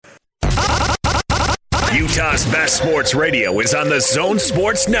Utah's best sports radio is on the Zone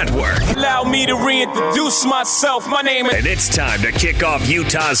Sports Network. Allow me to reintroduce myself. My name is... And it's time to kick off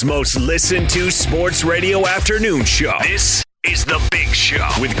Utah's most listened to sports radio afternoon show. This is The Big Show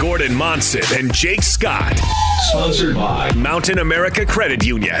with Gordon Monson and Jake Scott. Sponsored by Mountain America Credit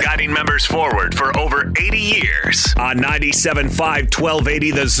Union, guiding members forward for over 80 years. On 97.5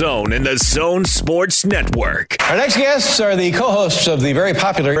 1280 The Zone and the Zone Sports Network. Our next guests are the co-hosts of the very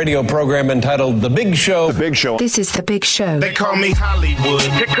popular radio program entitled The Big Show. The Big Show. This is The Big Show. They call me Hollywood.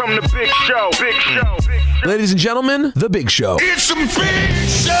 Here come the Big Show. Big Show. Big Show. Ladies and gentlemen, The Big Show. It's a Big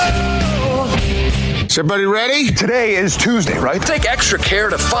Show. Is everybody ready? Today is Tuesday, right? Take extra care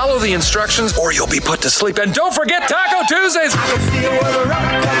to follow the instructions or you'll be put to sleep. And don't forget Taco Tuesdays.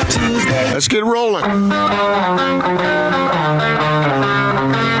 Let's get rolling.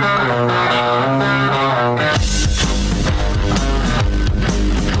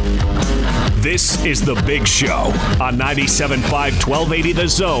 This is The Big Show on 97.5 1280 The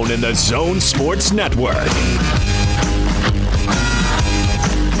Zone and the Zone Sports Network.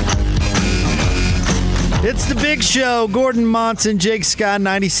 It's The Big Show. Gordon Monson, Jake Scott,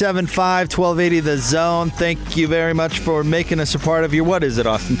 97.5, 1280 The Zone. Thank you very much for making us a part of your, what is it,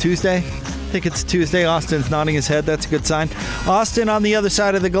 Austin, Tuesday? I think it's Tuesday. Austin's nodding his head. That's a good sign. Austin on the other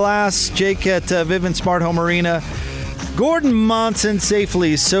side of the glass. Jake at Vivint Smart Home Arena. Gordon Monson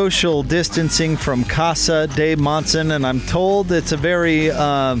safely social distancing from Casa Dave Monson, and I'm told it's a very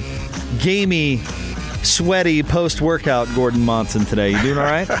gamey, sweaty post-workout Gordon Monson today. You doing all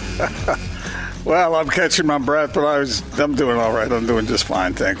right? Well, I'm catching my breath, but I'm doing all right. I'm doing just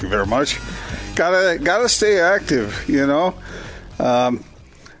fine. Thank you very much. Gotta stay active, you know.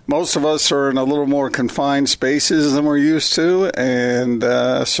 Most of us are in a little more confined spaces than we're used to, and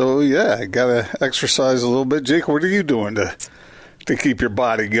so gotta exercise a little bit. Jake, what are you doing to keep your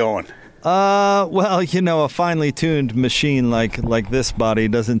body going? Well, you know, a finely tuned machine like this body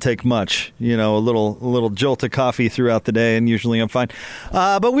doesn't take much. You know, a little jolt of coffee throughout the day, and usually I'm fine.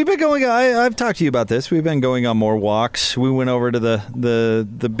 But we've been going. I've talked to you about this. We've been going on more walks. We went over to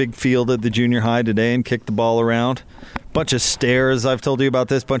the big field at the junior high today and kicked the ball around. Bunch of stairs. I've told you about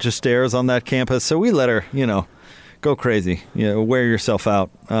this. Bunch of stairs on that campus. So we let her, go crazy. Wear yourself out,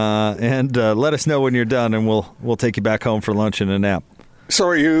 and let us know when you're done, and we'll take you back home for lunch and a nap. So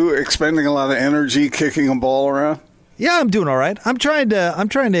are you expending a lot of energy kicking a ball around? Yeah, I'm doing all right. I'm trying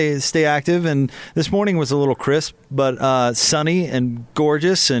to stay active, and this morning was a little crisp, but sunny and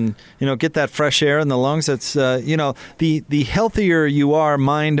gorgeous, and get that fresh air in the lungs. That's the healthier you are,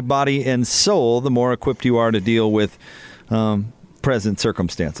 mind, body, and soul, the more equipped you are to deal with present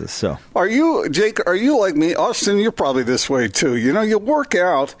circumstances. So, are you, Jake? Are you like me, Austin? You're probably this way too. You work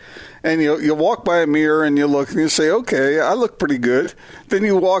out. And you walk by a mirror and you look and you say, okay, I look pretty good. Then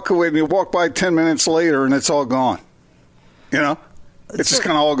you walk away and you walk by 10 minutes later and it's all gone. It's just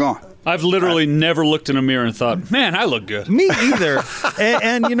kind of all gone. I've literally never looked in a mirror and thought, man, I look good. Me either.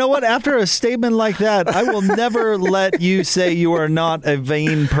 and you know what? After a statement like that, I will never let you say you are not a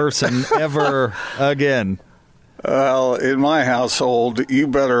vain person ever again. Well, in my household, you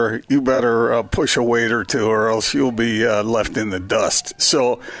better push a weight or two or else you'll be left in the dust.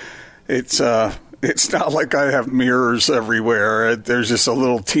 So it's not like I have mirrors everywhere. There's just a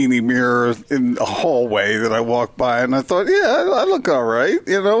little teeny mirror in the hallway that I walk by, and I thought, I look all right,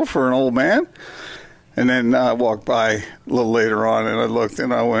 for an old man. And then I walked by a little later on, and I looked,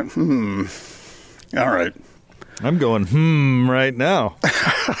 and I went, all right. I'm going, right now.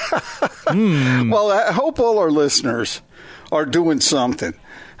 Well, I hope all our listeners are doing something.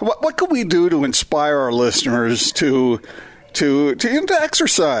 What can we do to inspire our listeners to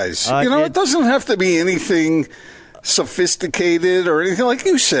exercise? It doesn't have to be anything sophisticated or anything like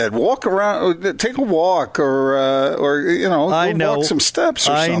you said. Walk around, take a walk, or walk some steps.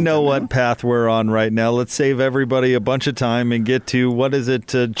 Or something. I know what path we're on right now. Let's save everybody a bunch of time and get to what is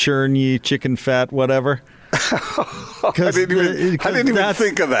it? Churn ye chicken fat, whatever. I didn't even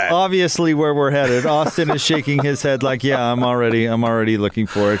think of that. Obviously, where we're headed. Austin is shaking his head like, "Yeah, I'm already looking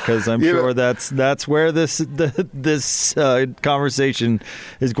for it," because I'm sure that's where this conversation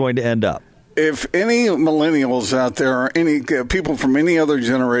is going to end up. If any millennials out there or any people from any other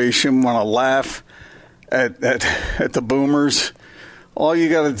generation want to laugh at the boomers, all you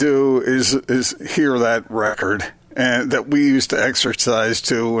got to do is hear that record and that we used to exercise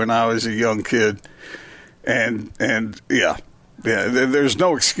to when I was a young kid. And there's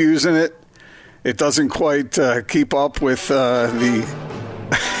no excusing it. It doesn't quite keep up with the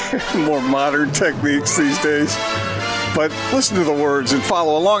more modern techniques these days. But listen to the words and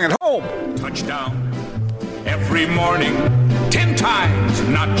follow along at home. Touchdown every morning, 10 times,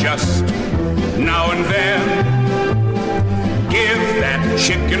 not just now and then. Give that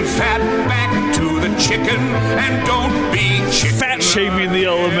chicken fat back to the chicken and don't be chicken. Fat shaming the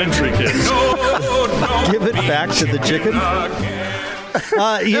elementary kids. No, don't Give it back to the chicken?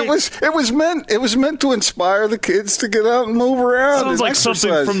 It was meant to inspire the kids to get out and move around. Sounds like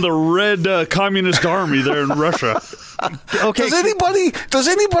something from the Red Communist Army there in Russia. Okay. Does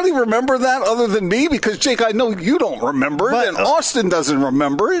anybody remember that other than me? Because Jake, I know you don't remember it, and Austin doesn't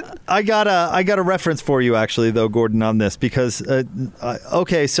remember it. I got a reference for you, actually, though, Gordon, on this because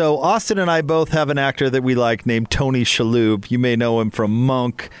so Austin and I both have an actor that we like named Tony Shalhoub. You may know him from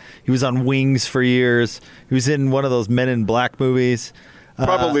Monk. He was on Wings for years. He was in one of those Men in Black movies.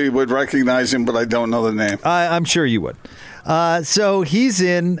 Probably would recognize him, but I don't know the name. I'm sure you would. So he's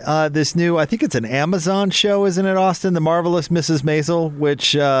in this new, I think it's an Amazon show, isn't it, Austin? The Marvelous Mrs. Maisel,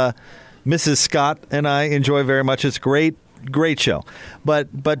 which Mrs. Scott and I enjoy very much. It's great show.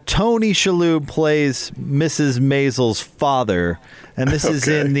 But Tony Shalhoub plays Mrs. Maisel's father, and this is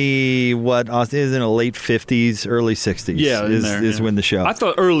in the is in the late 50s, early 60s. Yeah, is when the show. I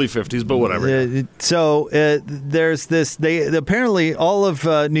thought early 50s, but whatever. There's this. They apparently all of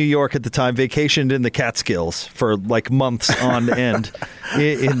New York at the time vacationed in the Catskills for like months on end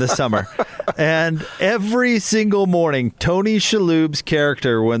in the summer, and every single morning, Tony Shalhoub's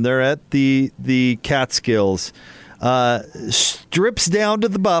character, when they're at the Catskills, strips down to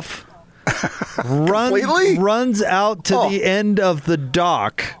the buff, runs out to the end of the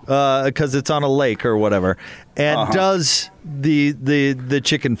dock because it's on a lake or whatever, and does the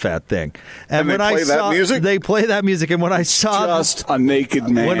chicken fat thing. And when I saw they play that music, and when I saw just a naked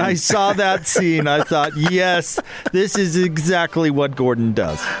man, when I saw that scene, I thought, yes, this is exactly what Gordon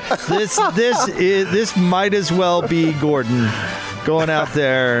does. This might as well be Gordon going out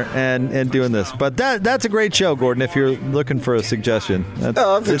there and doing this. But that's a great show, Gordon, if you're looking for a suggestion.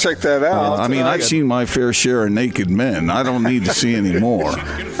 I'll have to check that out. I mean, I've seen my fair share of naked men. I don't need to see any more.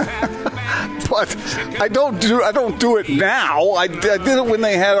 But I don't do it now. I did it when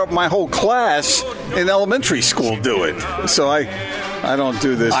they had my whole class in elementary school do it. So I don't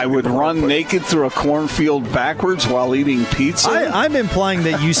do this. I would run naked through a cornfield backwards while eating pizza. I'm implying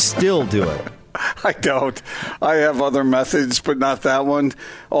that you still do it. I don't. I have other methods, but not that one.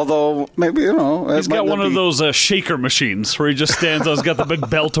 Although, maybe, he's got one of those shaker machines where he just stands on, he's got the big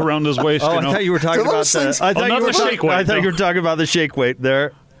belt around his waist. I thought you were talking about that. I thought you were talking about the shake weight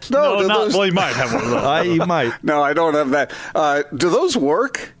there. No, well, he might have one of those. You might. No, I don't have that. Do those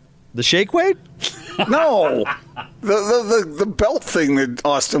work? The shake weight? No. The belt thing that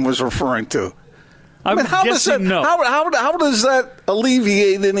Austin was referring to. How does that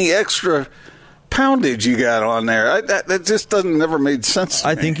alleviate any extra poundage you got on there? That just never made sense to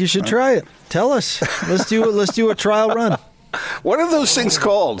me. I think you should try it. Tell us. Let's do a trial run. What are those things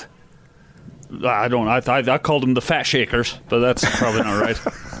called? I don't. I called them the fat shakers, but that's probably not right.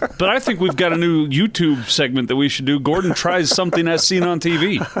 But I think we've got a new YouTube segment that we should do. Gordon tries something as seen on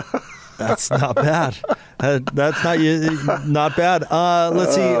TV. That's not bad. That's not bad.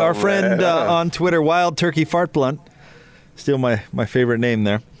 Let's see. Our friend on Twitter, Wild Turkey Fart Blunt, still my favorite name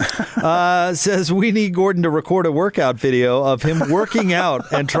there, says we need Gordon to record a workout video of him working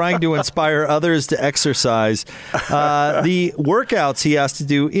out and trying to inspire others to exercise. The workouts he has to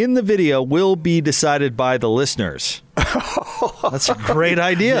do in the video will be decided by the listeners. That's a great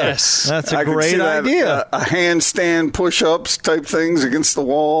idea. Yes. That's a great idea. A handstand push-ups type things against the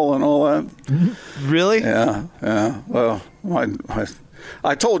wall and all that. Really? Yeah. Well,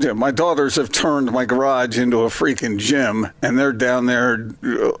 I told you, my daughters have turned my garage into a freaking gym, and they're down there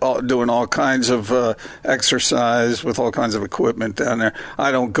doing all kinds of exercise with all kinds of equipment down there.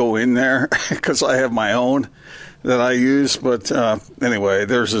 I don't go in there because I have my own that I use, but anyway,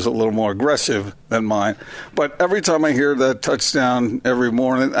 theirs is a little more aggressive than mine. But every time I hear that touchdown every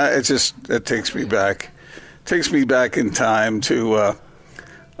morning, it takes me back. Takes me back in time to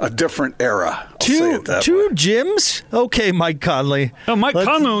a different era. Two gyms? Okay, Mike Conley. No, Mike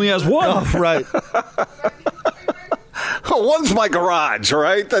Conley only has one. Oh, right. One's my garage,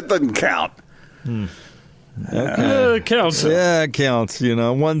 right? That doesn't count. Okay. It counts. Yeah, it counts.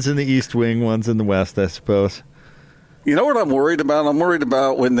 One's in the East Wing, one's in the West, I suppose. You know what I'm worried about? I'm worried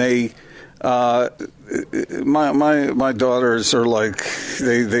about when they, my daughters are like,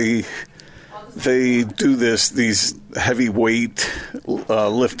 they do these heavyweight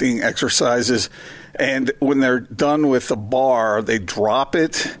lifting exercises, and when they're done with the bar, they drop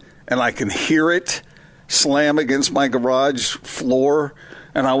it, and I can hear it slam against my garage floor,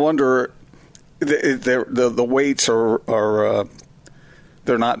 and I wonder, the weights are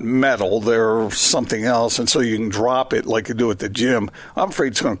they're not metal, they're something else, and so you can drop it like you do at the gym. I'm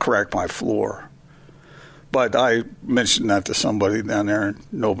afraid it's going to crack my floor. But I mentioned that to somebody down there, and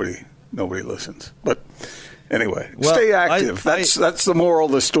nobody listens. But anyway, stay active. That's the moral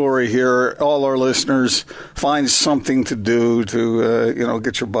of the story here. All our listeners, find something to do to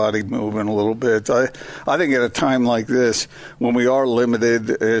get your body moving a little bit. I think at a time like this, when we are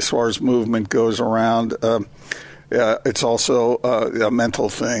limited as far as movement goes around, it's also a mental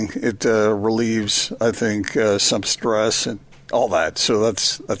thing. It relieves, I think, some stress and all that. So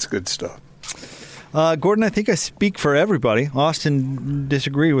that's good stuff. Gordon, I think I speak for everybody. Austin,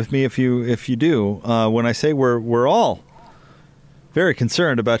 disagree with me if you do. When I say we're all very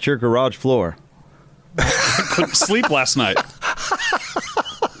concerned about your garage floor. I couldn't sleep last night.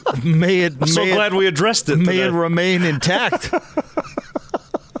 I'm so glad we addressed it. May it remain intact.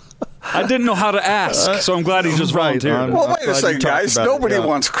 I didn't know how to ask, so I'm glad he just volunteered. Well, wait a second, guys. Nobody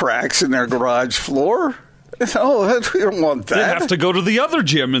wants cracks in their garage floor. No, we don't want that. They have to go to the other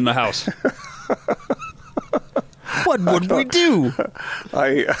gym in the house. What would we do?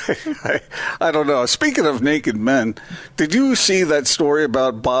 I don't know. Speaking of naked men, did you see that story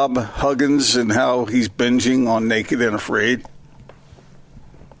about Bob Huggins and how he's binging on Naked and Afraid?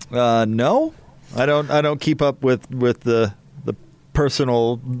 No, I don't keep up with the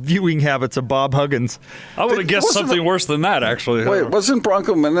personal viewing habits of Bob Huggins. I would have guessed something worse than that, actually. Wait, wasn't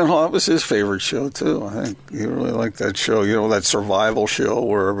Bronco Mendenhall? That was his favorite show, too. I think he really liked that show. You know, that survival show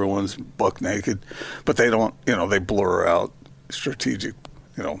where everyone's buck naked. But they don't, they blur out strategic,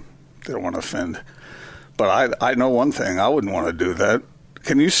 they don't want to offend. But I know one thing. I wouldn't want to do that.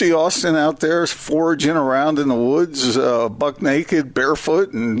 Can you see Austin out there foraging around in the woods, buck naked,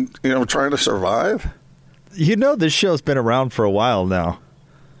 barefoot, and, trying to survive? This show's been around for a while now.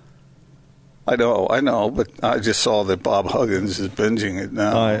 I know, but I just saw that Bob Huggins is binging it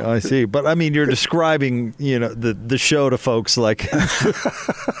now. I see. But, I mean, you're describing, the show to folks like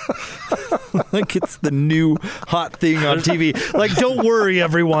like it's the new hot thing on TV. Like, don't worry,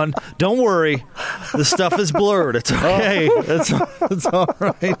 everyone. Don't worry. The stuff is blurred. It's okay. It's all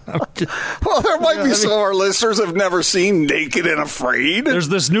right. Well, there might be some of our listeners have never seen Naked and Afraid. There's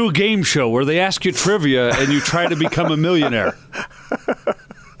this new game show where they ask you trivia and you try to become a millionaire.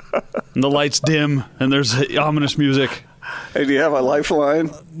 And the lights dim, and there's ominous music. Hey, do you have a lifeline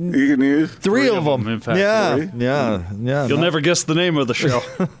you can use? Three of them, in fact. Yeah. You'll never guess the name of the show.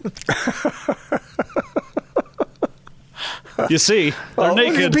 You see, they're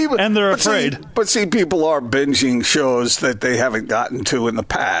naked and they're afraid. But people are binging shows that they haven't gotten to in the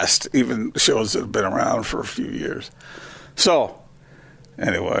past, even shows that have been around for a few years. So,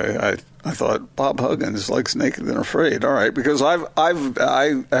 anyway, I thought Bob Huggins likes Naked and Afraid. All right, because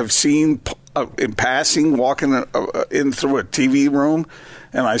I have seen in passing walking in through a TV room,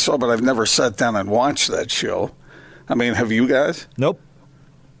 and I saw, but I've never sat down and watched that show. I mean, have you guys? Nope.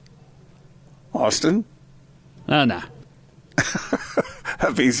 Austin? Nah.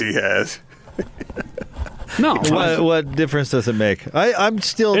 How easy has. No. What difference does it make? I'm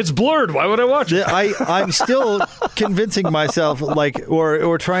still. It's blurred. Why would I watch it? I'm still convincing myself,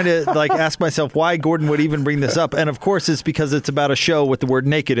 or trying to ask myself why Gordon would even bring this up. And of course, it's because it's about a show with the word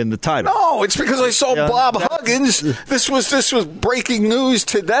naked in the title. No, it's because I saw Bob Huggins. This was breaking news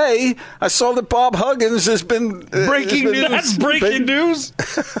today. I saw that Bob Huggins has been breaking news. That's breaking news.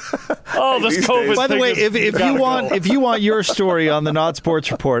 Oh, this COVID. By the way, if you want your story on the Not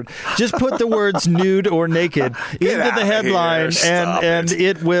Sports Report, just put the words nude or naked into the headline, and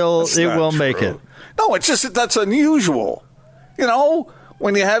it will make it. No, it's just that's unusual.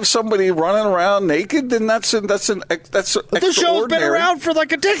 When you have somebody running around naked, then that's But the show's been around for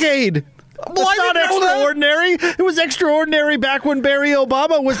like a decade. Well, it's not extraordinary. It was extraordinary back when Barry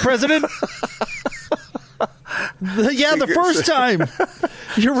Obama was president. The first time.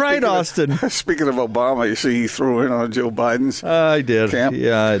 You're right, Austin. Speaking of Obama, you see he threw in on Joe Biden's I did. camp.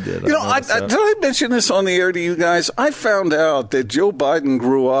 Yeah, I did. Did I mention this on the air to you guys? I found out that Joe Biden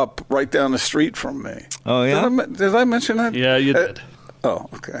grew up right down the street from me. Oh, yeah? Did I mention that? Yeah, you did. Oh,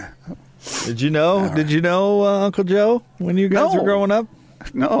 okay. Did you know? Right. Did you know Uncle Joe when you guys were growing up?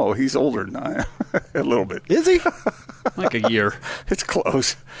 No, he's older than I am. A little bit. Is he? Like a year. It's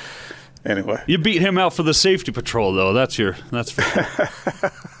close. Anyway, you beat him out for the safety patrol, though. That's fair.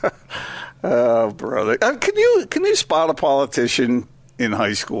 Oh, brother! Can you spot a politician in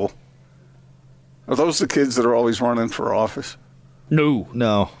high school? Are those the kids that are always running for office? No.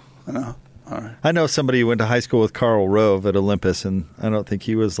 No. All right. I know somebody who went to high school with Karl Rove at Olympus, and I don't think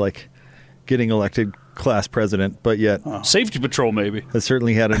he was getting elected class president, but yet safety patrol maybe has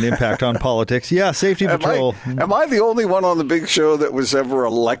certainly had an impact on politics. Yeah, safety patrol. Am I the only one on the big show that was ever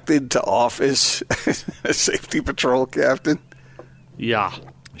elected to office as safety patrol captain? Yeah,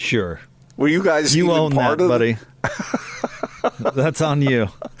 sure. Were you guys You even own part that, of buddy. That's on you.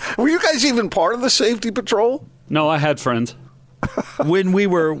 Were you guys even part of the safety patrol? No, I had friends. When we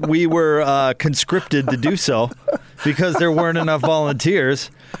were conscripted to do so because there weren't enough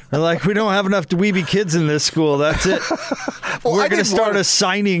volunteers. They're like, we don't have enough dweeby kids in this school. That's it. We're going to start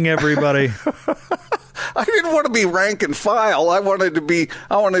assigning everybody. I didn't want to be rank and file. I wanted to be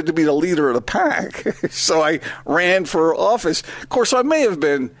the leader of the pack. So I ran for office. Of course, I may have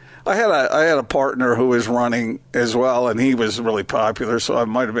been. I had a partner who was running as well, and he was really popular. So I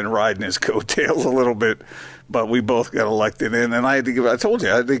might have been riding his coattails a little bit. But we both got elected in, and I had to give. I told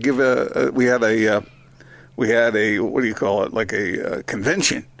you I had to give we had a what do you call it? Like a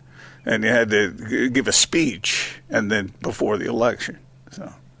convention, and you had to give a speech, and then before the election.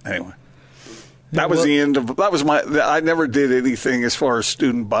 So anyway. That was the end of. That was my. I never did anything as far as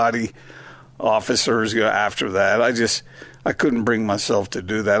student body officers. After that, I couldn't bring myself to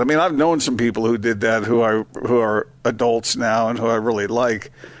do that. I mean, I've known some people who did that who are adults now and who I really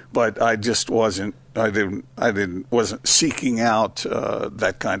like, but I just wasn't. Wasn't seeking out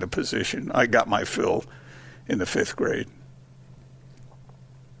that kind of position. I got my fill in the 5th grade.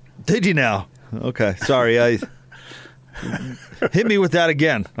 Did you now? Okay, sorry. Hit me with that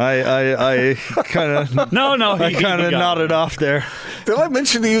again. I kind of I kind of nodded off there. Did I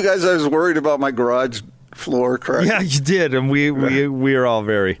mention to you guys I was worried about my garage floor cracking? Yeah, you did, and we are all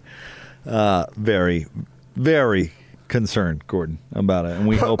very, very, very concerned, Gordon, about it, and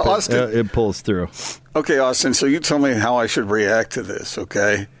we hope it pulls through. Okay, Austin. So you tell me how I should react to this.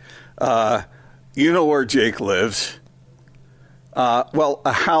 Okay, you know where Jake lives. Well,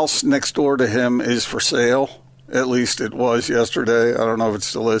 a house next door to him is for sale. At least it was yesterday. I don't know if it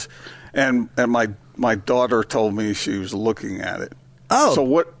still is. And my daughter told me she was looking at it. Oh, so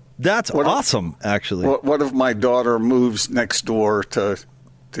what? That's awesome, actually. What if my daughter moves next door to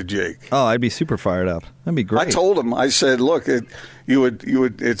Jake? Oh, I'd be super fired up. That'd be great. I told him. I said, look, you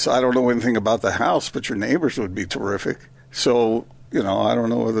would. It's. I don't know anything about the house, but your neighbors would be terrific. So I don't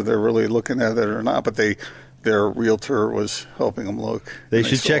know whether they're really looking at it or not, but their realtor was helping them look. They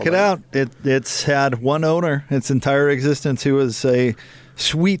should check it out. It's had one owner its entire existence who was a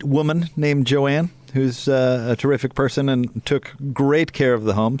sweet woman named Joanne, who's a terrific person and took great care of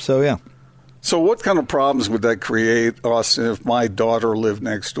the home. So, yeah. So what kind of problems would that create, Austin, if my daughter lived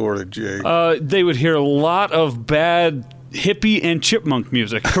next door to Jake? They would hear a lot of bad hippie and chipmunk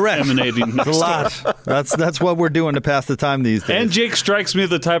music. Correct. Emanating next a lot. That's what we're doing to pass the time these days. And Jake strikes me as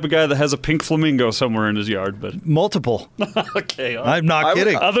the type of guy that has a pink flamingo somewhere in his yard. But multiple. Okay. I'm not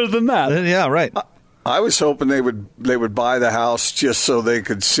kidding. Other than that. Yeah, right. I was hoping they would buy the house just so they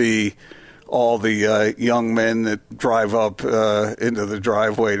could see all the young men that drive up into the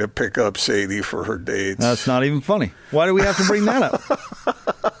driveway to pick up Sadie for her dates. That's not even funny. Why do we have to bring that up?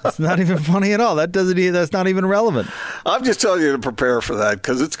 It's not even funny at all. That's not even relevant. I'm just telling you to prepare for that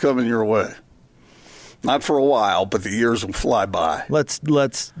because it's coming your way. Not for a while, but the years will fly by. Let's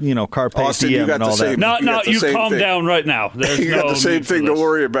carpe Austin, diem and all that. No, you calm down right now. There's you got the same thing to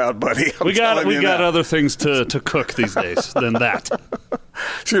worry about, buddy. We got other things to cook these days than that.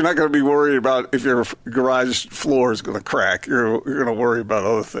 So you're not going to be worried about if your garage floor is going to crack. You're going to worry about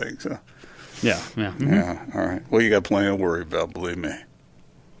other things. Huh? Yeah. Mm-hmm. Yeah. All right. Well, you got plenty to worry about, believe me.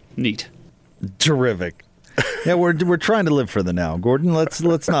 Neat. Terrific. Yeah, we're trying to live for the now, Gordon. Let's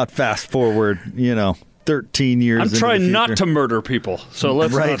not fast forward, 13 years. I'm trying into not to murder people, so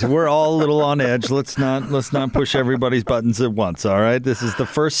let's. Right, we're all a little on edge. Let's not push everybody's buttons at once. All right, this is the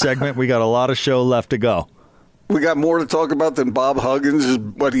first segment. We got a lot of show left to go. We got more to talk about than Bob Huggins is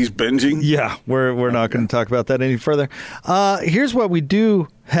what he's binging. Yeah, we're not going to talk about that any further. Here's what we do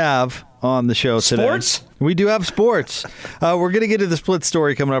have on the show today. Sports? We do have sports. We're going to get to the split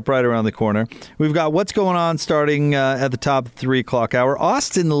story coming up right around the corner. We've got what's going on starting at the top of the 3 o'clock hour.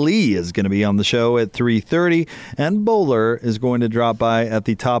 Austin Lee is going to be on the show at 3:30, and Bowler is going to drop by at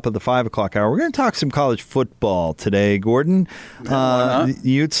the top of the 5 o'clock hour. We're going to talk some college football today, Gordon. The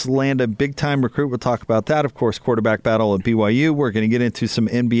Utes land a big-time recruit. We'll talk about that. Of course, quarterback battle at BYU. We're going to get into some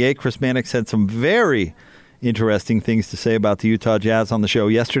NBA. Chris Mannix had some very interesting things to say about the Utah Jazz on the show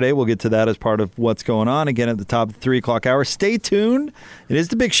yesterday. We'll get to that as part of what's going on again at the top of the 3 o'clock hour. Stay tuned. It is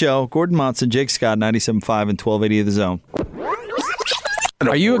The Big Show. Gordon Monson, Jake Scott, 97.5 and 1280 of The Zone.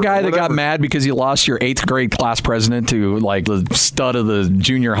 Are you a guy that got mad because you lost your 8th grade class president to like the stud of the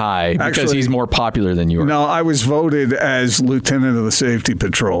junior high because Actually, he's more popular than you are? No, I was voted as lieutenant of the safety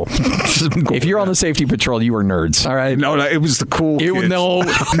patrol. If you're on the safety patrol, you were nerds. All right. No, it was the cool kids.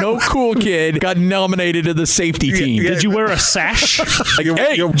 No cool kid got nominated to the safety team. Did you wear a sash? Like,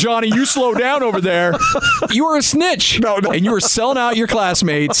 hey, Johnny, you slow down over there. You were a snitch. No. And you were selling out your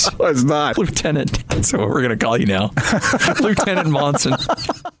classmates. I was not. Lieutenant. That's what we're going to call you now. Lieutenant Monson.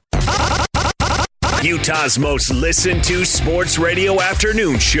 Utah's most listened to sports radio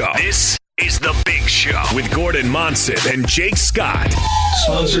afternoon show. This is The Big Show with Gordon Monson and Jake Scott.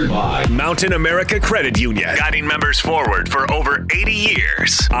 Sponsored by Mountain America Credit Union. Guiding members forward for over 80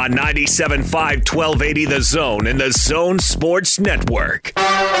 years. On 97.5 1280 The Zone and the Zone Sports Network.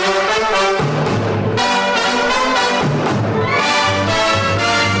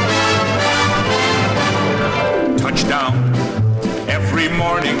 Touchdown every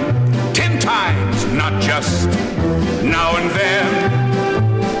morning, 10 times, not just now and then.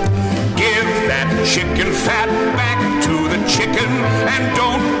 Give that chicken fat back to the chicken and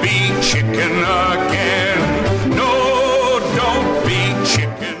don't be chicken again. No, don't be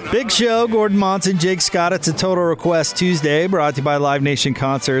chicken. Big Show, Gordon Monson, Jake Scott. It's a Total Request Tuesday, brought to you by Live Nation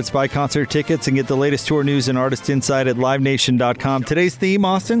Concerts. Buy concert tickets and get the latest tour news and artist insight at livenation.com. Today's theme,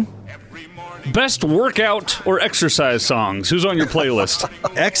 Austin? Best workout or exercise songs. Who's on your playlist?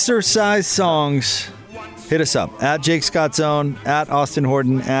 Exercise songs. Hit us up at Jake Scott Zone, at Austin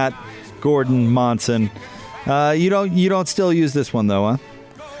Horton, at Gordon Monson. You don't still use this one though, huh?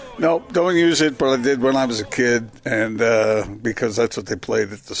 Nope, don't use it, but I did when I was a kid, and because that's what they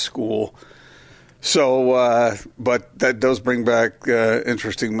played at the school. So, but that does bring back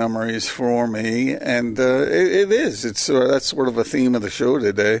interesting memories for me, and it is. That's sort of a theme of the show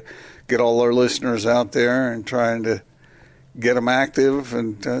today. Get all our listeners out there and trying to get them active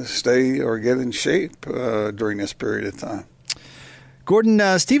and stay or get in shape during this period of time.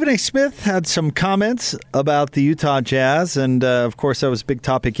 Gordon, Stephen A. Smith had some comments about the Utah Jazz, and of course that was a big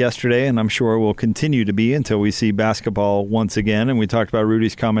topic yesterday, and I'm sure will continue to be until we see basketball once again. And we talked about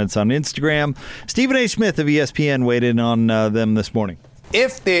Rudy's comments on Instagram. Stephen A. Smith of ESPN weighed in on them this morning.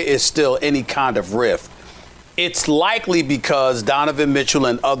 If there is still any kind of rift, it's likely because Donovan Mitchell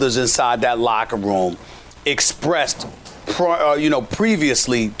and others inside that locker room expressed,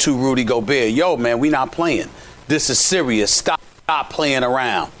 previously to Rudy Gobert, yo, man, we not playing. This is serious. Stop playing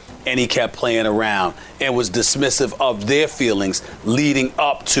around. And he kept playing around and was dismissive of their feelings leading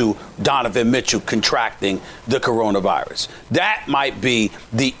up to Donovan Mitchell contracting the coronavirus. That might be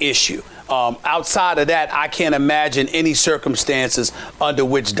the issue. Outside of that, I can't imagine any circumstances under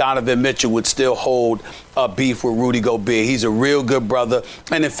which Donovan Mitchell would still hold a beef with Rudy Gobert. He's a real good brother.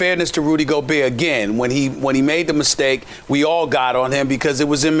 And in fairness to Rudy Gobert, again, when he made the mistake, we all got on him because it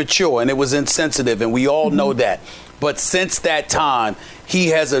was immature and it was insensitive, and we all know that. But since that time, he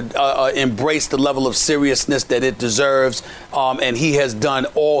has embraced the level of seriousness that it deserves, and he has done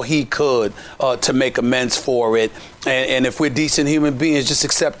all he could to make amends for it. And if we're decent human beings, just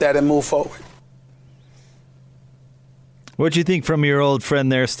accept that and move forward. What'd you think from your old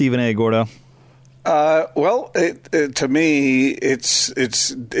friend there, Stephen A. Gordo? Well, to me,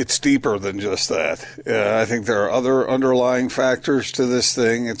 it's deeper than just that. I think there are other underlying factors to this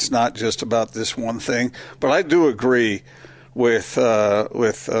thing. It's not just about this one thing. But I do agree with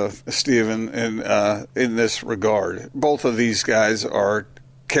Stephen in this regard. Both of these guys are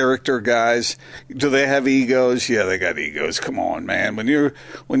character guys. Do they have egos? Yeah, they got egos. Come on, man. When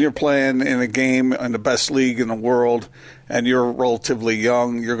you're playing in a game in the best league in the world and you're relatively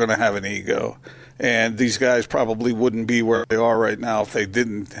young, you're going to have an ego. And these guys probably wouldn't be where they are right now if they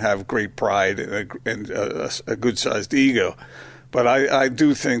didn't have great pride and a good-sized ego. But I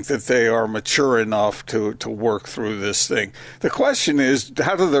do think that they are mature enough to work through this thing. The question is,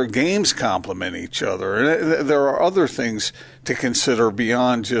 how do their games complement each other? And there are other things to consider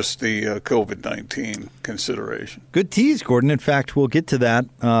beyond just the COVID-19 consideration. Good tease, Gordon. In fact, we'll get to that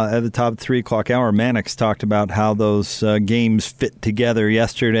at the top of the 3 o'clock hour. Mannix talked about how those games fit together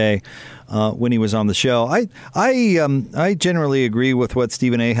yesterday when he was on the show. I generally agree with what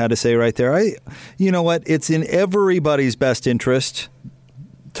Stephen A. had to say right there. You know what? It's in everybody's best interest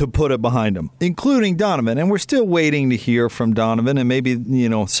to put it behind him, including Donovan. And we're still waiting to hear from Donovan, and maybe,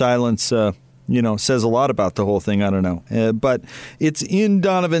 silence says a lot about the whole thing. I don't know. But it's in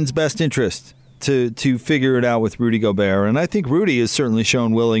Donovan's best interest to figure it out with Rudy Gobert. And I think Rudy has certainly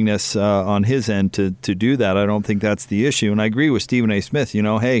shown willingness on his end to do that. I don't think that's the issue. And I agree with Stephen A. Smith.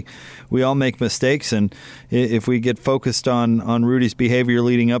 Hey, we all make mistakes. And if we get focused on Rudy's behavior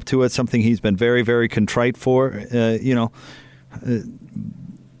leading up to it, something he's been very, very contrite for,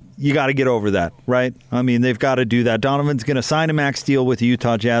 you got to get over that, right? I mean, they've got to do that. Donovan's going to sign a max deal with the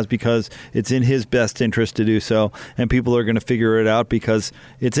Utah Jazz because it's in his best interest to do so, and people are going to figure it out because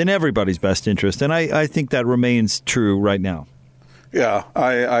it's in everybody's best interest. And I think that remains true right now. Yeah,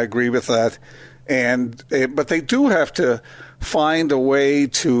 I agree with that. But they do have to find a way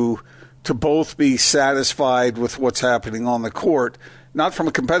to both be satisfied with what's happening on the court, not from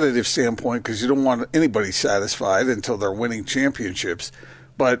a competitive standpoint, because you don't want anybody satisfied until they're winning championships,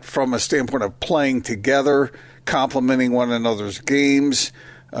 but from a standpoint of playing together, complementing one another's games,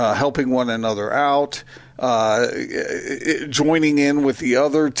 helping one another out, joining in with the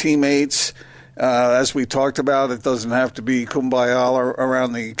other teammates. As we talked about, it doesn't have to be kumbaya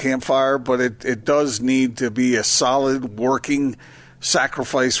around the campfire, but it does need to be a solid, working,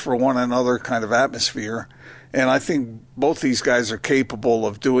 sacrifice for one another kind of atmosphere. And I think both these guys are capable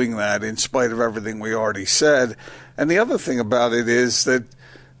of doing that in spite of everything we already said. And the other thing about it is that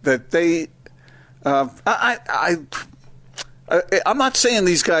they I'm not saying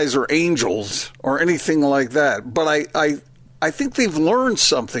these guys are angels or anything like that, but I think they've learned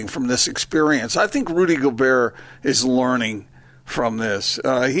something from this experience. I think Rudy Gobert is learning from this.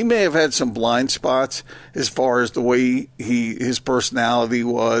 He may have had some blind spots as far as the way his personality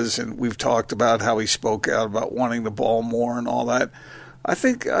was, and we've talked about how he spoke out about wanting the ball more and all that. I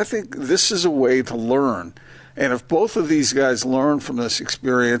think this is a way to learn. And if both of these guys learn from this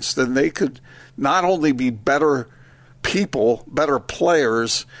experience, then they could not only be better people, better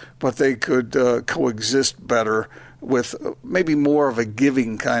players, but they could coexist better with maybe more of a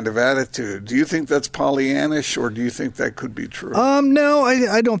giving kind of attitude. Do you think that's Pollyannish, or do you think that could be true? No,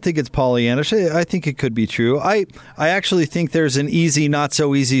 I don't think it's Pollyannish. I think it could be true. I actually think there's an easy, not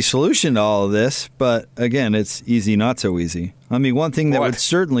so easy solution to all of this, but again, it's easy, not so easy. I mean, one thing that would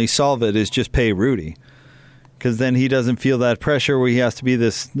certainly solve it is just pay Rudy, because then he doesn't feel that pressure where he has to be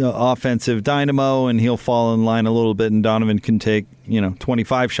this offensive dynamo, and he'll fall in line a little bit, and Donovan can take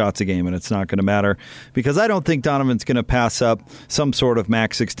 25 shots a game, and it's not going to matter, because I don't think Donovan's going to pass up some sort of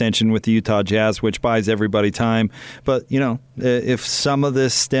max extension with the Utah Jazz, which buys everybody time. But, if some of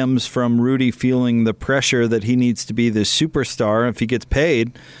this stems from Rudy feeling the pressure that he needs to be the superstar, if he gets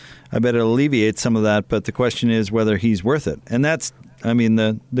paid, I bet it alleviates some of that. But the question is whether he's worth it. And that's,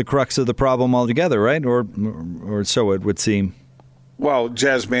 the crux of the problem altogether, right? Or so it would seem. Well,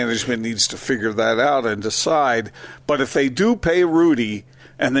 Jazz management needs to figure that out and decide. But if they do pay Rudy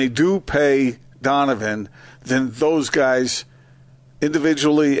and they do pay Donovan, then those guys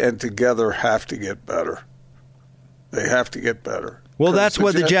individually and together have to get better. They have to get better. Well, that's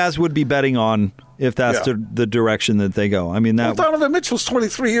what the Jazz would be betting on if that's the direction that they go. Donovan Mitchell's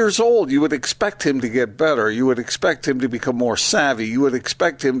 23 years old. You would expect him to get better. You would expect him to become more savvy. You would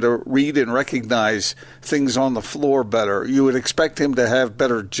expect him to read and recognize things on the floor better. You would expect him to have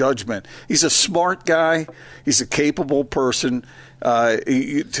better judgment. He's a smart guy. He's a capable person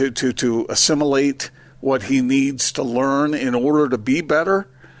to assimilate what he needs to learn in order to be better.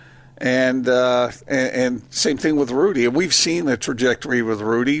 And same thing with Rudy. And we've seen the trajectory with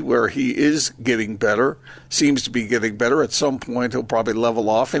Rudy where he is getting better, seems to be getting better. At some point, he'll probably level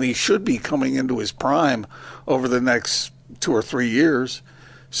off, and he should be coming into his prime over the next 2 or 3 years.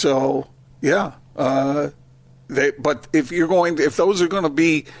 So, yeah. But if those are going to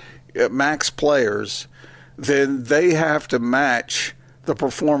be max players, then they have to match the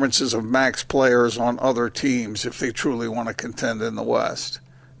performances of max players on other teams if they truly want to contend in the West.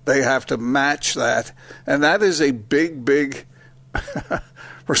 They have to match that, and that is a big, big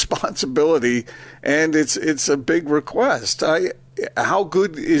responsibility, and it's a big request. How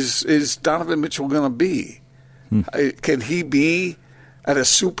good is Donovan Mitchell going to be? Can he be at a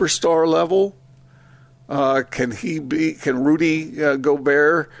superstar level? Can Rudy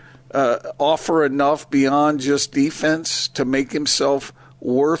Gobert offer enough beyond just defense to make himself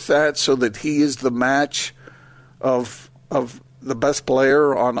worth that, so that he is the match of the best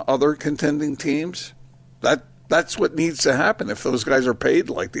player on other contending teams? That's what needs to happen if those guys are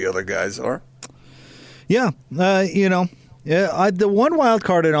paid like the other guys are. Yeah, the one wild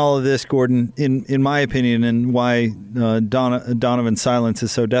card in all of this, Gordon, in my opinion, and why Donovan's silence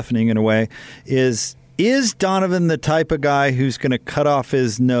is so deafening in a way, is Donovan the type of guy who's going to cut off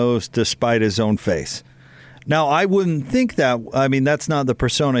his nose to spite his own face? Now, I wouldn't think that. I mean, that's not the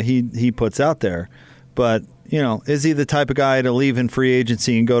persona he puts out there, but is he the type of guy to leave in free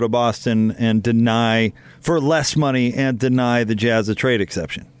agency and go to Boston and deny for less money and deny the Jazz a trade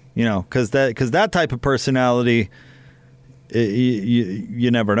exception? Because that type of personality,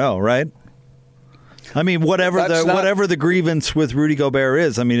 you never know, right? I mean, whatever the grievance with Rudy Gobert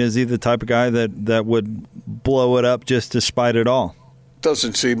is, is he the type of guy that would blow it up just to spite it all.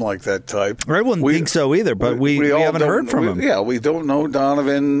 Doesn't seem like that type. I wouldn't think so either, but we haven't heard from him. Yeah, we don't know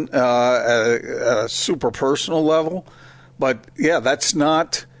Donovan at a super personal level, but yeah, that's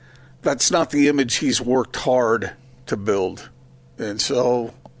not the image he's worked hard to build. And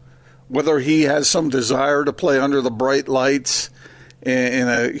so whether he has some desire to play under the bright lights in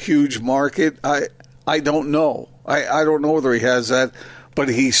a huge market, I don't know. I don't know whether he has that, but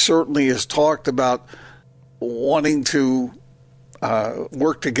he certainly has talked about wanting to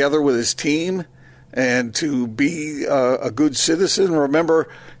work together with his team and to be a good citizen. Remember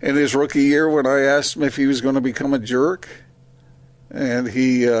in his rookie year when I asked him if he was going to become a jerk? And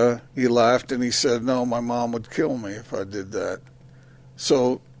he laughed and he said, "No, my mom would kill me if I did that."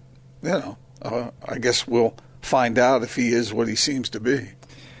 So, I guess we'll find out if he is what he seems to be.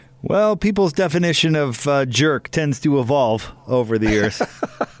 Well, people's definition of jerk tends to evolve over the years.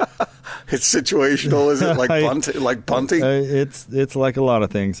 It's situational, is it? Like punting? It's like a lot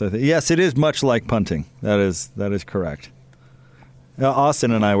of things. I think. Yes, it is much like punting. That is correct.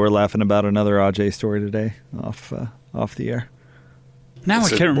 Austin and I were laughing about another AJ story today off the air. Now I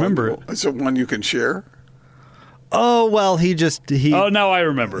can't remember it. Is it one you can share? Oh well, he. Oh, now I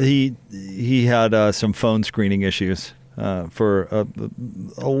remember. He had some phone screening issues for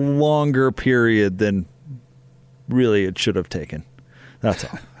a longer period than really it should have taken. That's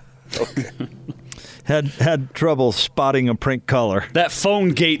all. Okay. Had trouble spotting a print color. That phone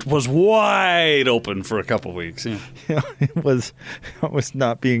gate was wide open for a couple weeks. Yeah. It was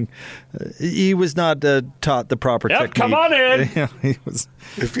not being. He was not taught the proper technique. Come on in. He was.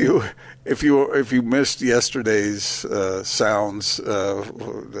 If you missed yesterday's sounds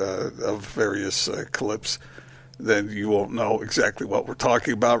of various clips, then you won't know exactly what we're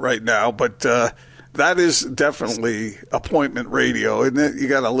talking about right now. But that is definitely appointment radio, isn't it? You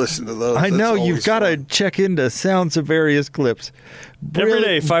got to listen to those. I know you've got to check into sounds of various clips. Every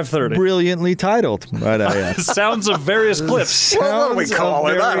day, 5:30. Brilliantly titled, might I add. Sounds of various clips. What do we call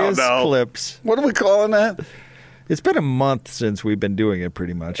it? I don't know. Clips. What are we calling that? It's been a month since we've been doing it,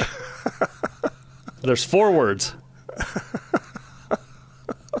 pretty much. There's 4 words.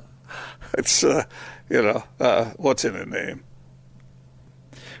 It's what's in a name?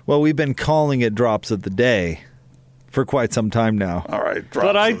 Well, we've been calling it Drops of the Day for quite some time now. All right,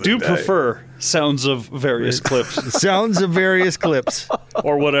 but I do prefer sounds of various clips. Sounds of various clips.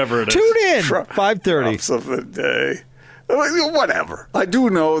 Or whatever it is. Tune in, 5:30. Drops of the Day. Whatever. I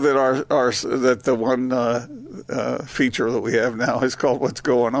do know that that the one feature that we have now is called "What's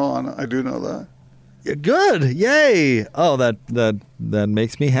Going On." I do know that. Good, yay! Oh, that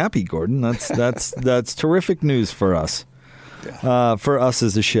makes me happy, Gordon. That's terrific news for us. Yeah. For us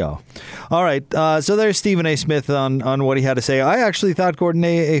as a show. All right, so there's Stephen A. Smith on what he had to say. I actually thought, Gordon,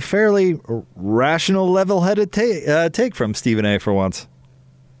 a fairly rational, level-headed take from Stephen A. for once.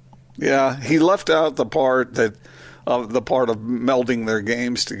 Yeah, he left out the part of melding their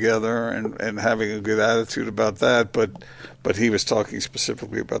games together and having a good attitude about that, but he was talking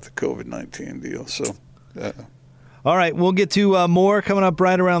specifically about the COVID-19 deal. So. All right, we'll get to more coming up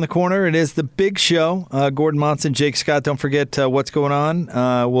right around the corner. It is the big show. Gordon Monson, Jake Scott. Don't forget what's going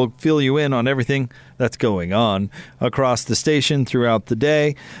on. We'll fill you in on everything that's going on across the station throughout the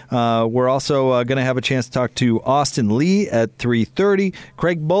day. We're also going to have a chance to talk to Austin Lee at 3:30.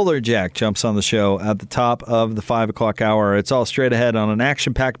 Craig Bowlerjack jumps on the show at the top of the 5 o'clock hour. It's all straight ahead on an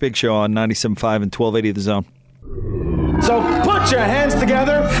action-packed big show on 97.5 and 1280 The Zone. So put your hands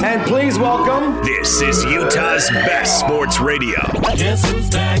together and please welcome. This is Utah's best sports radio. Guess who's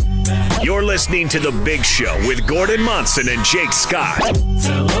back? You're listening to The Big Show with Gordon Monson and Jake Scott.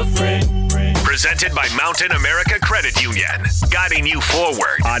 Tell a friend. Presented by Mountain America Credit Union. Guiding you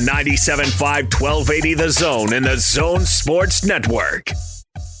forward on 97.5, 1280 The Zone and The Zone Sports Network.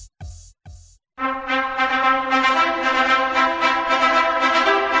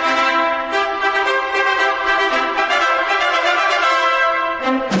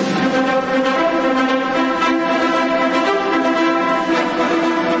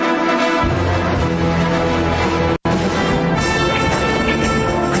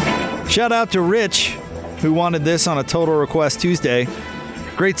 Shout out to Rich, who wanted this on a Total Request Tuesday.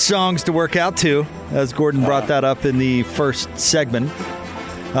 Great songs to work out to, as Gordon brought that up in the first segment.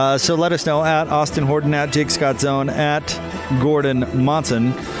 So let us know at Austin Horton, at Jake Scott Zone, at Gordon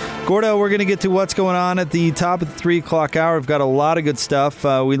Monson. Gordo, we're going to get to what's going on at the top of the 3 o'clock hour. We've got a lot of good stuff.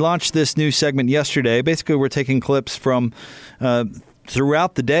 We launched this new segment yesterday. Basically, we're taking clips from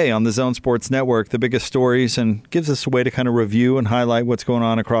throughout the day on the Zone Sports Network, the biggest stories, and gives us a way to kind of review and highlight what's going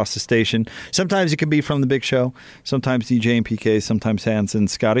on across the station. Sometimes it can be from the big show, sometimes DJ and PK, sometimes Hans and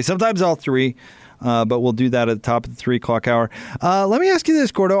Scotty, sometimes all three. but we'll do that at the top of the 3 o'clock hour. Let me ask you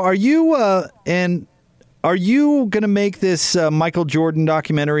this, Gordo. Are you going to make this Michael Jordan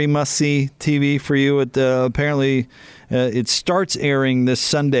documentary must-see TV for you? Apparently, it starts airing this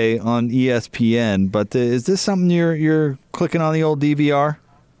Sunday on ESPN, but is this something you're clicking on the old DVR?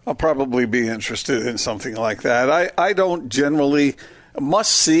 I'll probably be interested in something like that. I don't generally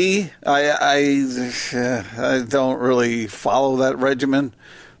must-see. I don't really follow that regimen,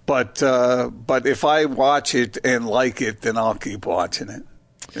 but if I watch it and like it, then I'll keep watching it.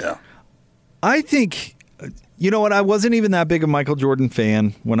 Yeah. I think... You know what? I wasn't even that big a Michael Jordan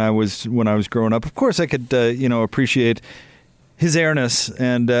fan when I was growing up. Of course, I could appreciate his airness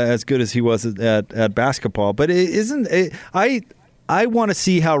and as good as he was at basketball. But I want to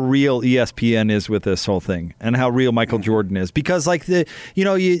see how real ESPN is with this whole thing and how real Michael Jordan is, because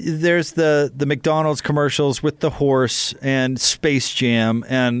there's the McDonald's commercials with the horse and Space Jam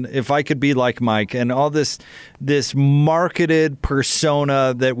and If I Could Be Like Mike and all this marketed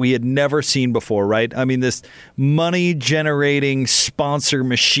persona that we had never seen before, right? I mean, this money-generating sponsor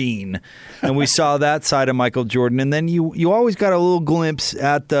machine. And we saw that side of Michael Jordan. And then you always got a little glimpse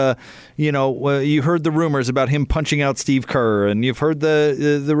at you heard the rumors about him punching out Steve Kerr, and you've heard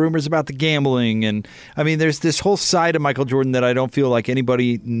the rumors about the gambling. And, I mean, there's this whole side of Michael Jordan that I don't feel like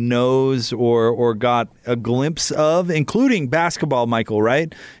anybody knows or got a glimpse of, including basketball Michael,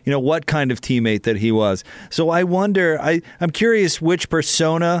 right? You know, what kind of teammate that he was. So I wonder, I'm curious which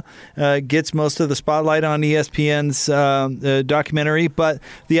persona gets most of the spotlight on ESPN's documentary, but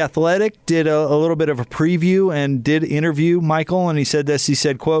The Athletic did a little bit of a preview and did interview Michael, and he said this. He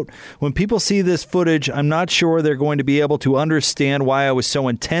said, quote, "When people see this footage, I'm not sure they're going to be able to understand why I was so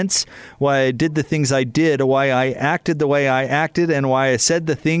intense, why I did the things I did, why I acted the way I acted, and why I said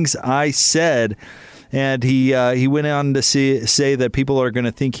the things I said." And he went on to say that people are going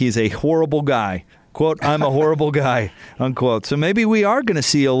to think he's a horrible guy. Quote, "I'm a horrible guy," unquote. So maybe we are going to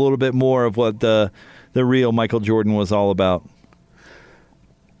see a little bit more of what the real Michael Jordan was all about.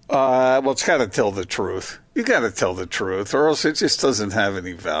 Well, it's got to tell the truth. You got to tell the truth, or else it just doesn't have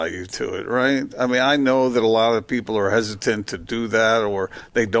any value to it, right? I mean, I know that a lot of people are hesitant to do that, or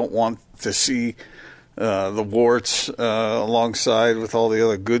they don't want to see the warts alongside with all the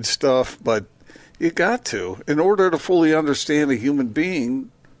other good stuff, but you got to. In order to fully understand a human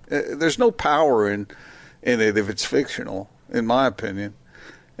being, there's no power in it if it's fictional, in my opinion.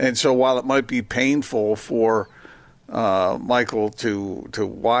 And so while it might be painful for Michael to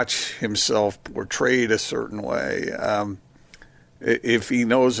watch himself portrayed a certain way, if he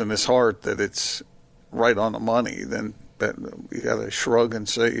knows in his heart that it's right on the money, then you got to shrug and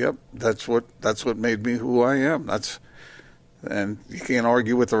say, "Yep, that's what made me who I am." And you can't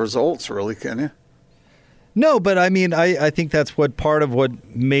argue with the results, really, can you? No, but I mean, I think that's part of what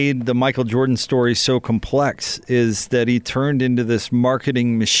made the Michael Jordan story so complex is that he turned into this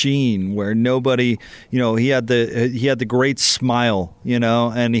marketing machine where nobody, he had the great smile,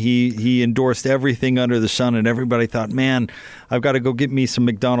 and he endorsed everything under the sun, and everybody thought, man, I've got to go get me some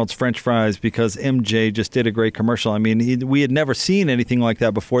McDonald's French fries because MJ just did a great commercial. I mean, we had never seen anything like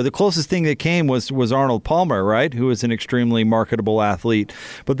that before. The closest thing that came was Arnold Palmer, right, who was an extremely marketable athlete.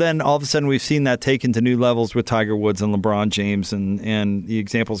 But then all of a sudden we've seen that taken to new levels with Tiger Woods and LeBron James, and the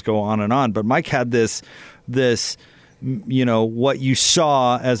examples go on and on. But Mike had this what you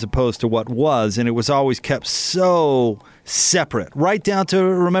saw as opposed to what was, and it was always kept so separate, right down to,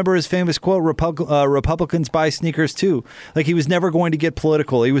 remember his famous quote, Republicans buy sneakers too. Like, he was never going to get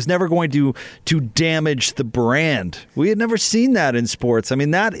political. He was never going to damage the brand. We had never seen that in sports. I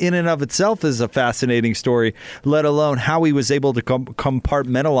mean, that in and of itself is a fascinating story, let alone how he was able to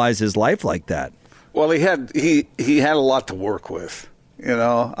compartmentalize his life like that. Well, he had a lot to work with.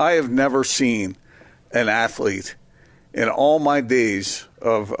 I have never seen an athlete in all my days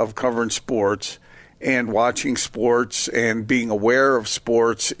of covering sports and watching sports and being aware of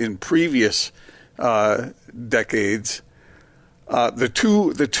sports in previous decades.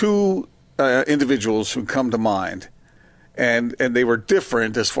 The two individuals who come to mind, and they were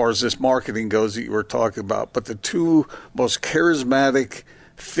different as far as this marketing goes that you were talking about, but the two most charismatic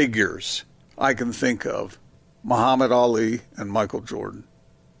figures I can think of, Muhammad Ali and Michael Jordan.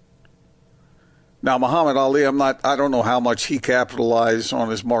 Now, Muhammad Ali, I don't know how much he capitalized on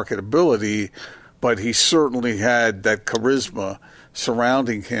his marketability, but he certainly had that charisma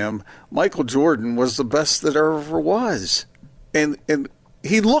surrounding him. Michael Jordan was the best that there ever was. And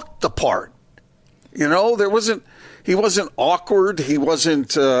he looked the part. He wasn't awkward. He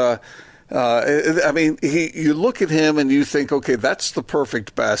wasn't, you look at him and you think, okay, that's the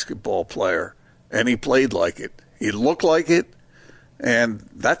perfect basketball player. And he played like it. He looked like it. And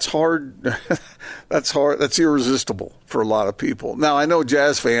that's hard. That's hard. That's irresistible for a lot of people. Now, I know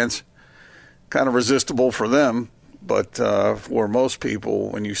Jazz fans, kind of resistible for them, but for most people,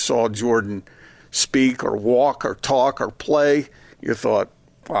 when you saw Jordan speak or walk or talk or play, you thought,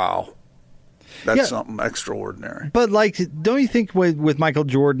 wow, that's something extraordinary. But don't you think with Michael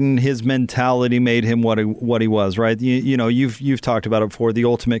Jordan, his mentality made him what he was, right? You know, you've talked about it before. The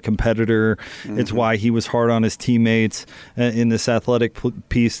ultimate competitor. Mm-hmm. It's why he was hard on his teammates. In this athletic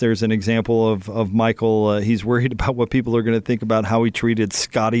piece, there's an example of Michael. He's worried about what people are going to think about how he treated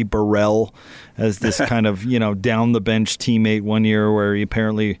Scotty Burrell as this kind of, down the bench teammate one year where he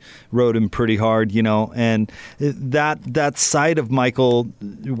apparently rode him pretty hard, and that side of Michael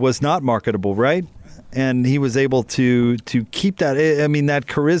was not marketable, right? And he was able to keep that. I mean, that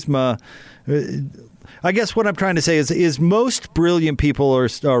charisma. I guess what I'm trying to say is most brilliant people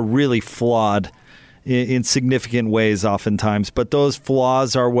are really flawed in significant ways oftentimes, but those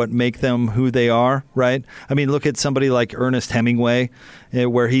flaws are what make them who they are, right? I mean, look at somebody like Ernest Hemingway,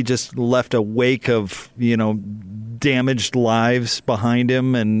 where he just left a wake of, damaged lives behind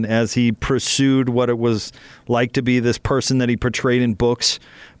him, and as he pursued what it was like to be this person that he portrayed in books.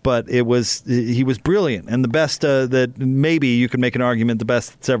 But he was brilliant, and the best that maybe you could make an argument the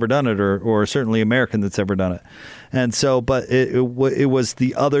best that's ever done it, or certainly American that's ever done it. And so, but it was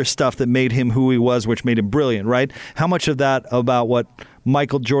the other stuff that made him who he was, which made him brilliant, right? How much of that about what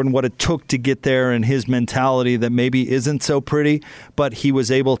Michael Jordan, what it took to get there, and his mentality that maybe isn't so pretty, but he was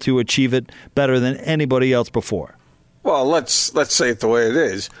able to achieve it better than anybody else before? Well, let's say it the way it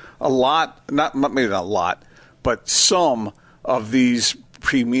is. Maybe not a lot, but some of these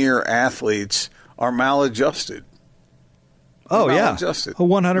premier athletes are maladjusted. Oh, yeah.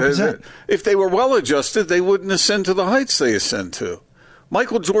 100%. If they were well-adjusted, they wouldn't ascend to the heights they ascend to.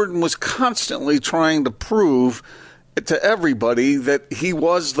 Michael Jordan was constantly trying to prove to everybody that he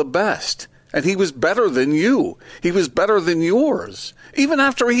was the best. And he was better than you. He was better than yours. Even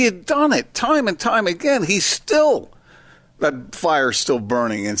after he had done it time and time again, that fire's still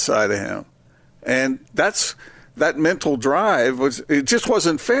burning inside of him. And that mental drive it just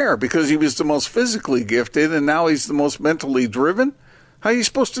wasn't fair because he was the most physically gifted and now he's the most mentally driven. How are you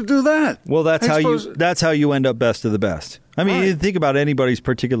supposed to do that? Well, that's how you end up best of the best. I mean, you think about anybody's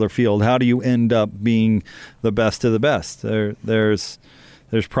particular field. How do you end up being the best of the best? There's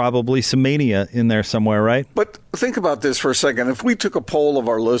probably some mania in there somewhere, right? But think about this for a second. If we took a poll of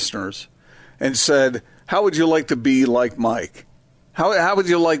our listeners and said, how would you like to be like Mike? How would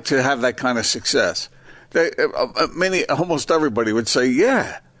you like to have that kind of success? Almost everybody would say,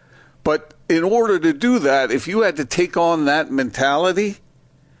 yeah. But in order to do that, if you had to take on that mentality,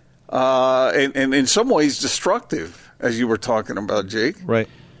 and in some ways destructive, as you were talking about, Jake. Right.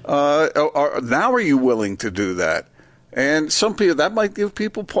 Now are you willing to do that? And some people, that might give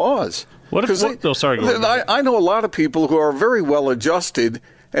people pause. I know a lot of people who are very well adjusted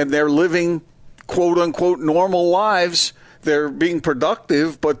and they're living quote unquote normal lives. They're being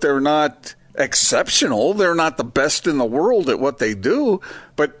productive, but they're not exceptional. They're not the best in the world at what they do.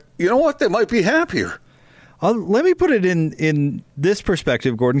 But you know what? They might be happier. Let me put it in this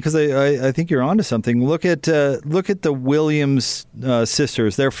perspective, Gordon, because I think you're onto something. Look at the Williams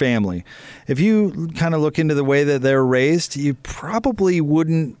sisters, their family. If you kind of look into the way that they're raised, you probably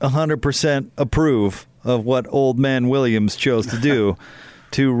wouldn't 100% approve of what old man Williams chose to do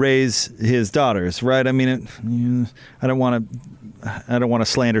to raise his daughters, right? I mean, I don't want to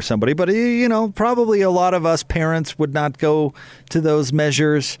slander somebody, but probably a lot of us parents would not go to those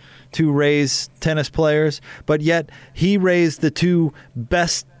measures to raise tennis players, but yet he raised the two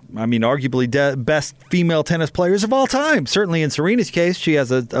best, arguably best female tennis players of all time. Certainly in Serena's case, she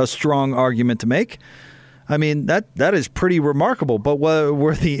has a strong argument to make. I mean, that is pretty remarkable, but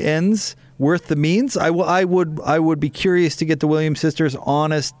were the ends worth the means? I would be curious to get the Williams sisters'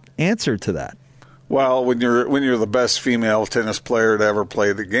 honest answer to that. Well, when you're the best female tennis player to ever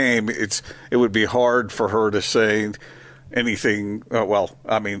play the game, it would be hard for her to say anything.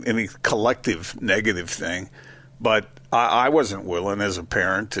 Any collective negative thing. But I wasn't willing as a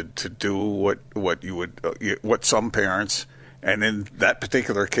parent to do what some parents, and in that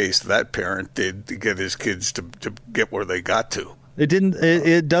particular case, that parent did to get his kids to get where they got to.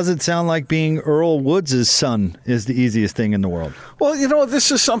 It doesn't sound like being Earl Woods' son is the easiest thing in the world. Well, this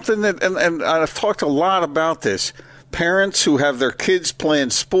is something that, and I've talked a lot about this. Parents who have their kids playing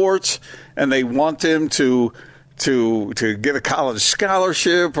sports and they want them to get a college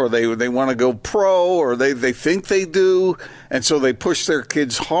scholarship, or they want to go pro, or they think they do, and so they push their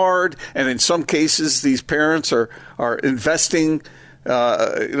kids hard. And in some cases, these parents are investing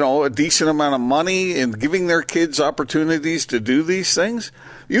a decent amount of money and giving their kids opportunities to do these things,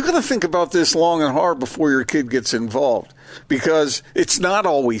 you're going to think about this long and hard before your kid gets involved, because it's not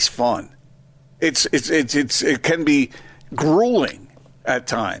always fun. It can be grueling at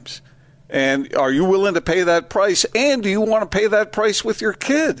times. And are you willing to pay that price? And do you want to pay that price with your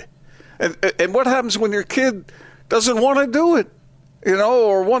kid? And what happens when your kid doesn't want to do it,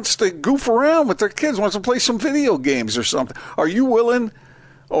 or wants to goof around with their kids, wants to play some video games or something? Are you willing,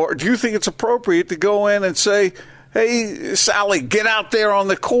 or do you think it's appropriate to go in and say, hey, Sally, get out there on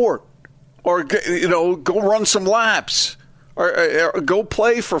the court, or, go run some laps, or go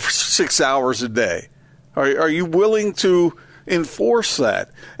play for 6 hours a day? Are you willing to enforce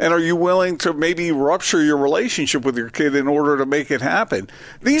that? And are you willing to maybe rupture your relationship with your kid in order to make it happen?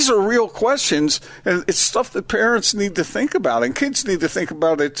 These are real questions, and it's stuff that parents need to think about, and kids need to think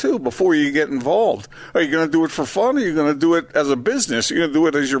about it too before you get involved. Are you going to do it for fun, or are you going to do it as a business? Are you going to do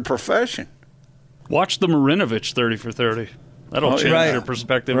it as your profession? Watch the Marinovich 30 for 30. That'll change your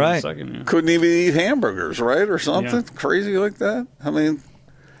perspective in a second. Yeah. Couldn't even eat hamburgers, right, or something crazy like that? I mean,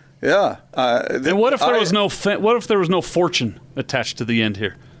 yeah. And what if there was no fortune attached to the end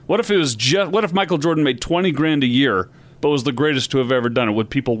here? What if it was what if Michael Jordan made $20,000 a year, but was the greatest to have ever done it? Would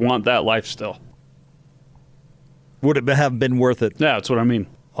people want that life still? Would it have been worth it? Yeah, that's what I mean.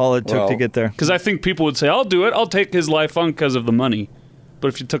 All it took to get there. Because I think people would say, "I'll do it. I'll take his life on because of the money." But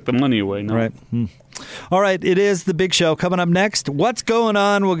if you took the money away, no. Right. All right, it is the Big Show. Coming up next, what's going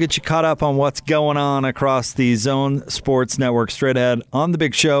on? We'll get you caught up on what's going on across the Zone Sports Network straight ahead on the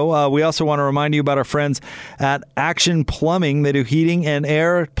Big Show. We also want to remind you about our friends at Action Plumbing. They do heating and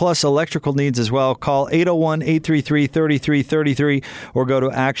air plus electrical needs as well. Call 801-833-3333 or go to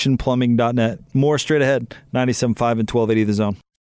actionplumbing.net. More straight ahead, 97.5 and 1280 The Zone.